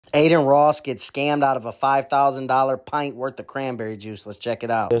Adin Ross gets scammed out of a $5,000 pint worth of cranberry juice. Let's check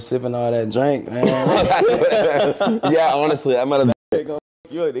it out. They're sipping all that drink, man. Yeah, honestly, I might have. They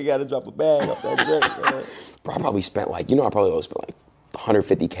got to drop a bag off that drink, man. Bro, I probably spent like, I probably always spent like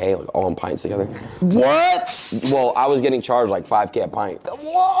 $150K, like all in pints together. What? Well, I was getting charged like $5K a pint.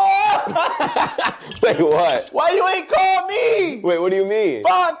 What? Wait, what? Why you ain't call me? Wait, what do you mean?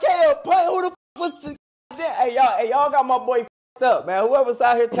 5K a pint? Who the f was the... Hey, y'all got my boy f***ed up, man. Whoever's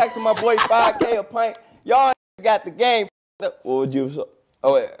out here texting my boy 5K a pint, y'all got the game f***ed up. What would you have...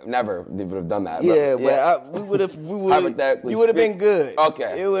 Oh, wait, never would have done that. Yeah, but we would have... You would have been good.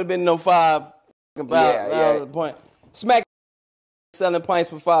 Okay. It would have been no $5 point. Smack selling pints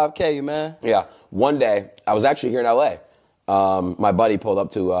for 5K, man. Yeah. One day, I was actually here in LA. My buddy pulled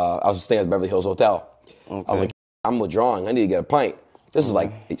up to, I was staying at the Beverly Hills Hotel. Okay. I was like, I'm withdrawing. I need to get a pint. This is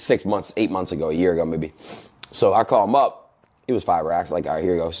like 6 months, 8 months ago, a year ago maybe. So I call him up. He was 5 racks. Like, all right,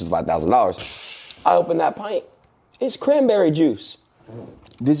 here you go. This is $5,000. I opened that pint. It's cranberry juice.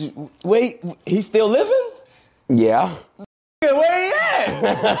 Did you wait? He's still living? Yeah. Where he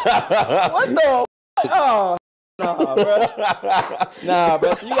at? What the? Oh, nah, bro. Nah,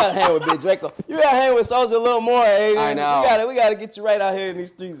 bro. So you gotta hang with Big Draco. You gotta hang with Soldier a little more, Adin. I know. We gotta get you right out here in these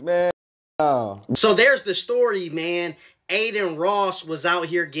streets, man. Oh. So there's the story, man. Adin Ross was out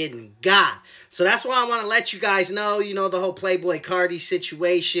here getting got. So that's why I want to let you guys know, the whole Playboy Cardi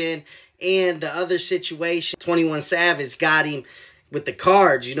situation and the other situation. 21 Savage got him with the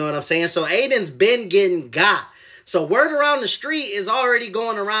cards, you know what I'm saying? So Adin's been getting got. So word around the street is already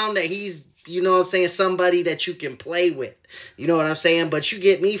going around that he's, somebody that you can play with. You know what I'm saying? But you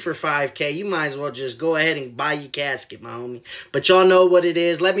get me for 5K, you might as well just go ahead and buy your casket, my homie. But y'all know what it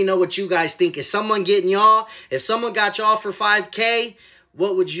is. Let me know what you guys think. Is someone getting y'all? If someone got y'all for 5K,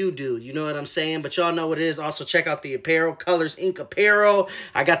 what would you do? You know what I'm saying? But y'all know what it is. Also, check out the apparel, Colors Inc. apparel.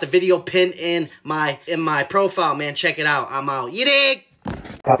 I got the video pinned in my profile, man. Check it out. I'm out. You dig?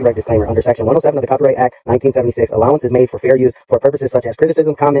 Copyright disclaimer. Under Section 107 of the Copyright Act 1976, allowance is made for fair use for purposes such as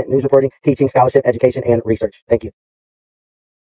criticism, comment, news reporting, teaching, scholarship, education, and research. Thank you.